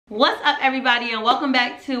What's up, everybody, and welcome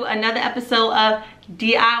back to another episode of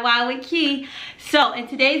DIY with Key. So in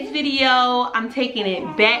today's video, I'm taking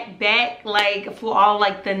it back like for all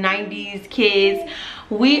like the 90s kids.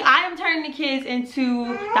 I am turning the kids into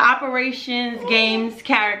the Operations Games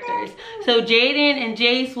characters. So Jaden and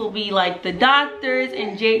Jace will be like the doctors,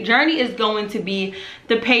 and Journey is going to be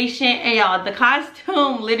the patient. And y'all, the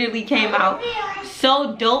costume literally came out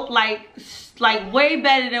so dope, like way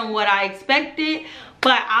better than what I expected.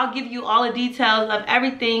 But I'll give you all the details of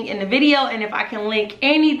everything in the video, and if I can link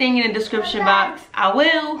anything in the description box, I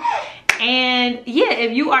will. And yeah,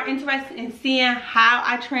 if you are interested in seeing how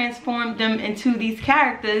I transformed them into these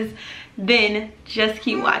characters, then just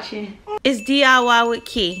keep watching. It's DIY with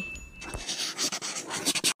Key.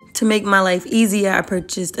 To make my life easier, I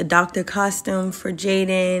purchased a doctor costume for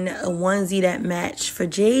Jaden, a onesie that matched for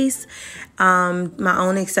Jace. My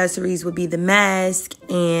own accessories would be the mask,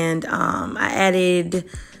 and I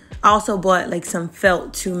also bought like some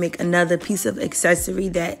felt to make another piece of accessory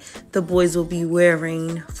that the boys will be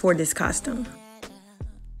wearing for this costume.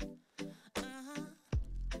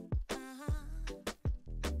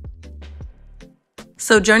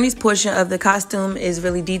 So Journey's portion of the costume is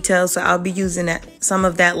really detailed, so I'll be using some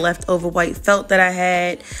of that leftover white felt that I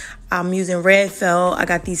had. I'm using red felt. I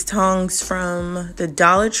got these tongs from the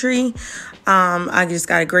Dollar Tree. I just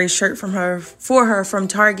got a gray shirt for her from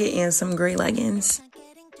Target, and some gray leggings.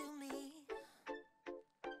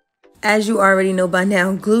 As you already know by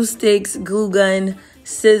now, glue sticks, glue gun,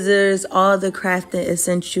 scissors, all the crafting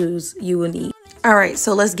essentials you will need. All right,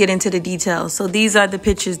 so let's get into the details. So these are the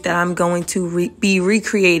pictures that I'm going to be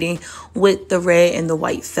recreating with the red and the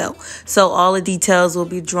white felt. So all the details will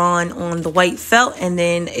be drawn on the white felt, and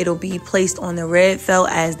then it'll be placed on the red felt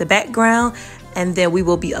as the background, and then we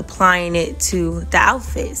will be applying it to the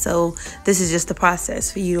outfit. So this is just the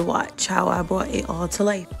process for you to watch how I brought it all to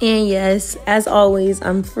life. And yes, as always,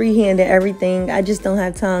 I'm freehanding everything. I just don't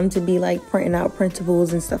have time to be like printing out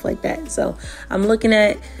printables and stuff like that. So I'm looking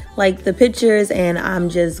at like the pictures, and I'm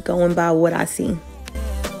just going by what I see.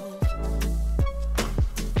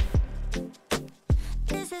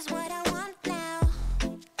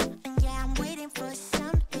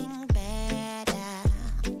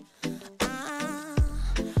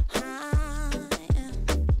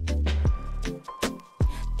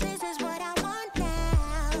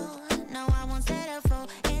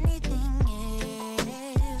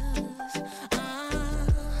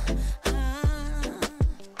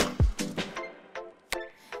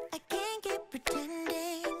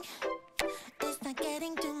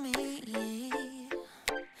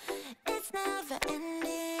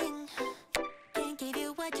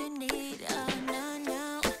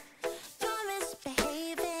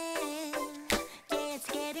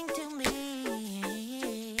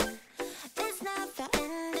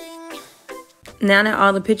 Now that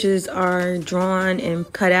all the pictures are drawn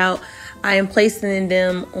and cut out, I am placing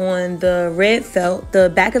them on the red felt. The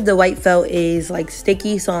back of the white felt is like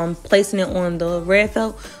sticky, so I'm placing it on the red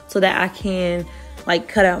felt so that I can like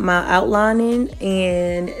cut out my outlining.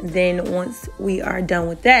 And then once we are done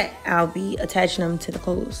with that, I'll be attaching them to the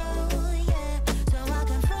clothes.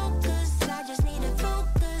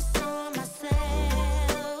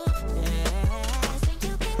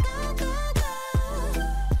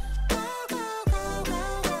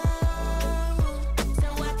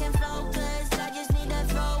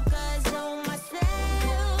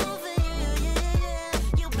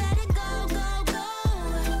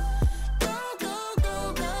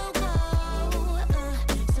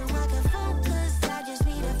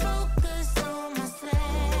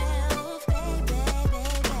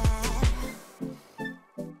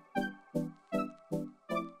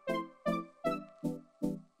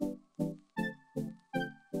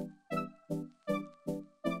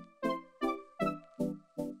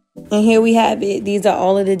 And here we have it. These are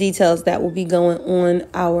all of the details that will be going on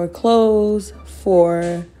our clothes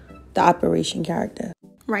for the operation character.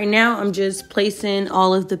 Right now, I'm just placing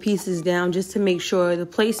all of the pieces down just to make sure the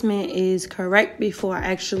placement is correct before I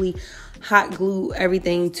actually hot glue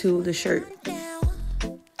everything to the shirt.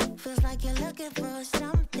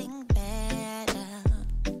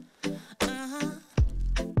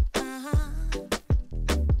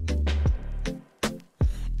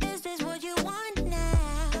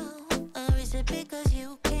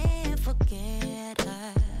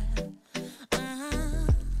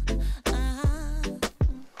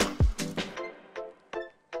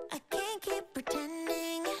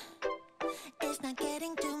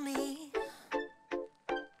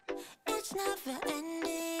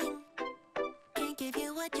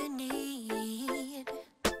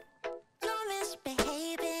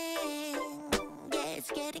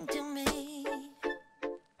 getting to me.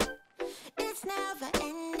 It's never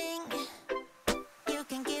ending. You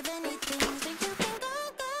can give anything, so you can go,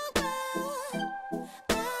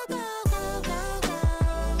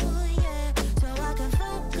 yeah. So I can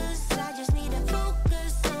focus, I just need to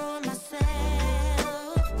focus on myself.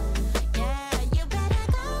 Yeah, you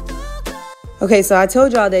better go. Okay, so I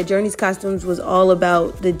told y'all that Journey's costumes was all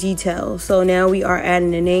about the details. So now we are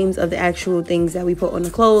adding the names of the actual things that we put on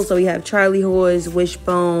the clothes. So we have Charlie Horse,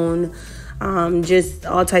 Wishbone, just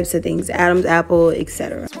all types of things, Adam's apple,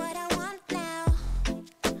 etc.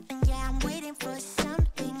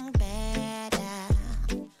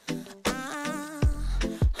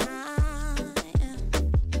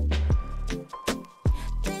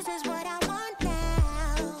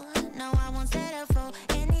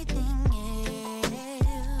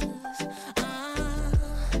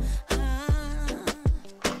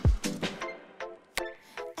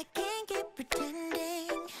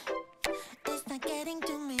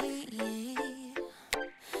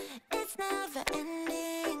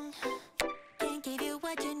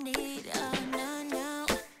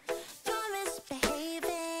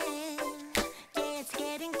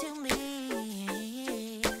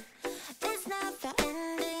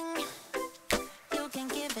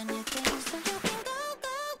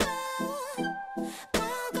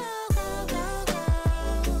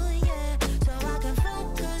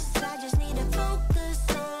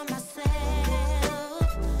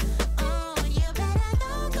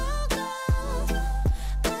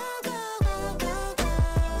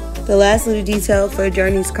 The last little detail for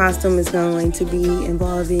Journey's costume is going to be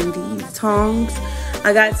involving these tongs.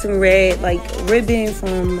 I got some red like ribbon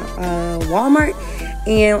from Walmart,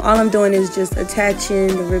 and all I'm doing is just attaching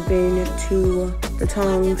the ribbon to the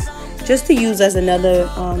tongs just to use as another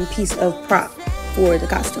piece of prop for the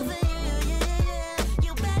costume.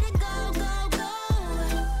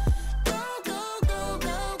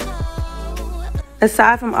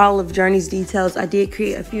 Aside from all of Journey's details, I did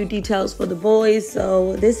create a few details for the boys.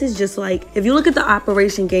 So this is just like, if you look at the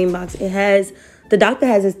Operation Game Box, it has, the doctor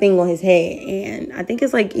has this thing on his head, and I think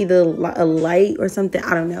it's like either a light or something,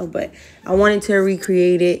 I don't know, but I wanted to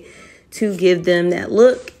recreate it to give them that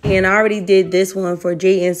look. And I already did this one for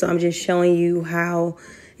Jayden, so I'm just showing you how,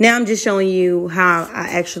 now I'm just showing you how I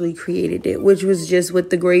actually created it, which was just with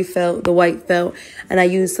the gray felt, the white felt, and I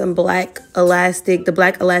used some black elastic, the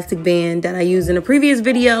black elastic band that I used in a previous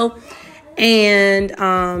video,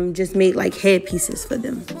 and just made like head pieces for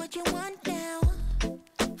them. What you want now?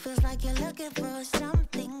 Feels like you're looking for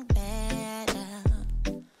something better.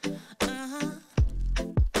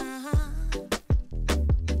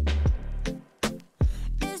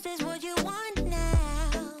 Is this what you want now?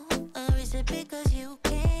 Or is it because you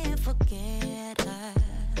can't forget her?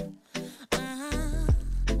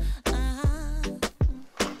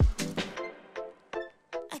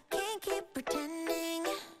 I can't keep pretending.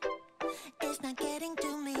 It's not getting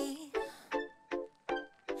to me.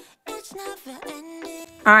 It's never ending.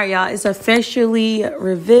 All right, y'all, it's officially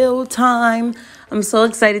reveal time. I'm so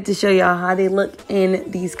excited to show y'all how they look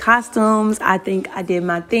in these costumes. I think I did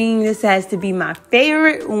my thing. This has to be my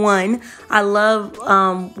favorite one. I love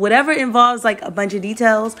whatever involves like a bunch of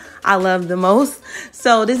details, I love the most.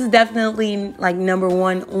 So this is definitely like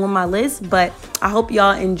 #1 on my list, but I hope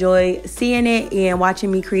y'all enjoy seeing it and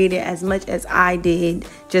watching me create it as much as I did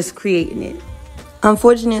just creating it.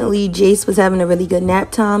 Unfortunately, Jace was having a really good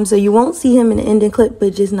nap time, so you won't see him in the ending clip,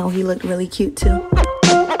 but just know he looked really cute too.